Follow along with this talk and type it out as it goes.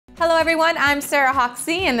Hello everyone, I'm Sarah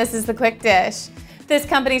Hoxie and this is The Quick Dish. This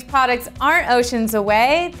company's products aren't oceans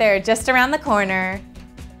away, they're just around the corner.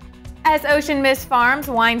 As Ocean Mist Farms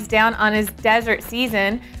winds down on its desert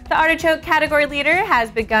season, the artichoke category leader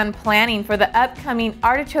has begun planning for the upcoming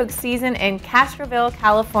artichoke season in Castroville,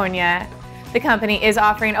 California. The company is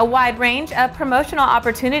offering a wide range of promotional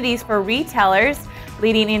opportunities for retailers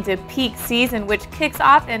leading into peak season, which kicks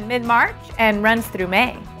off in mid-March and runs through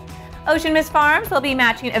May. Ocean Mist Farms will be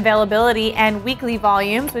matching availability and weekly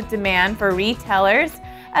volumes with demand for retailers,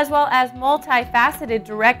 as well as multi-faceted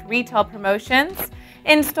direct retail promotions,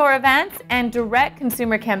 in-store events, and direct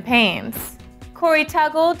consumer campaigns. Kori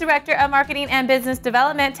Tuggle, Director of Marketing and Business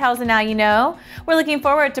Development, tells AndNowUKnow, we're looking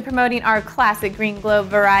forward to promoting our classic green globe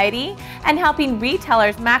variety and helping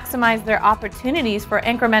retailers maximize their opportunities for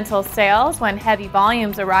incremental sales when heavy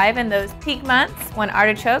volumes arrive in those peak months when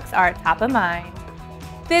artichokes are top of mind.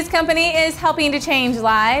 This company is helping to change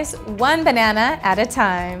lives one banana at a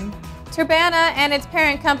time. Turbana and its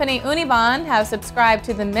parent company Unibond have subscribed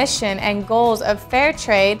to the mission and goals of fair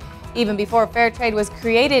trade even before fair trade was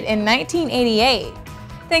created in 1988.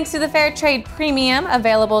 Thanks to the fair trade premium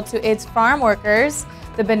available to its farm workers,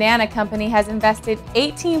 the banana company has invested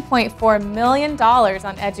 $18.4 million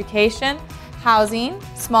on education, housing,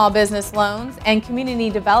 small business loans, and community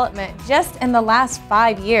development just in the last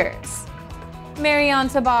 5 years. Marion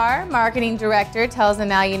Tabar, Marketing Director, tells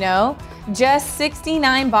AndNowUKnow, just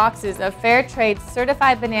 69 boxes of fair trade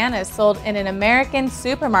certified bananas sold in an American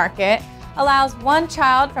supermarket allows one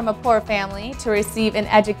child from a poor family to receive an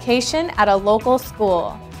education at a local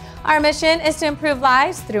school. Our mission is to improve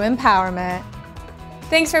lives through empowerment.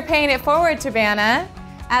 Thanks for paying it forward, Turbana.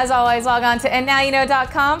 As always, log on to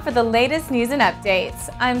AndNowUKnow.com for the latest news and updates.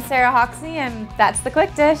 I'm Sarah Hoxie, and that's The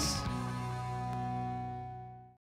Quick Dish.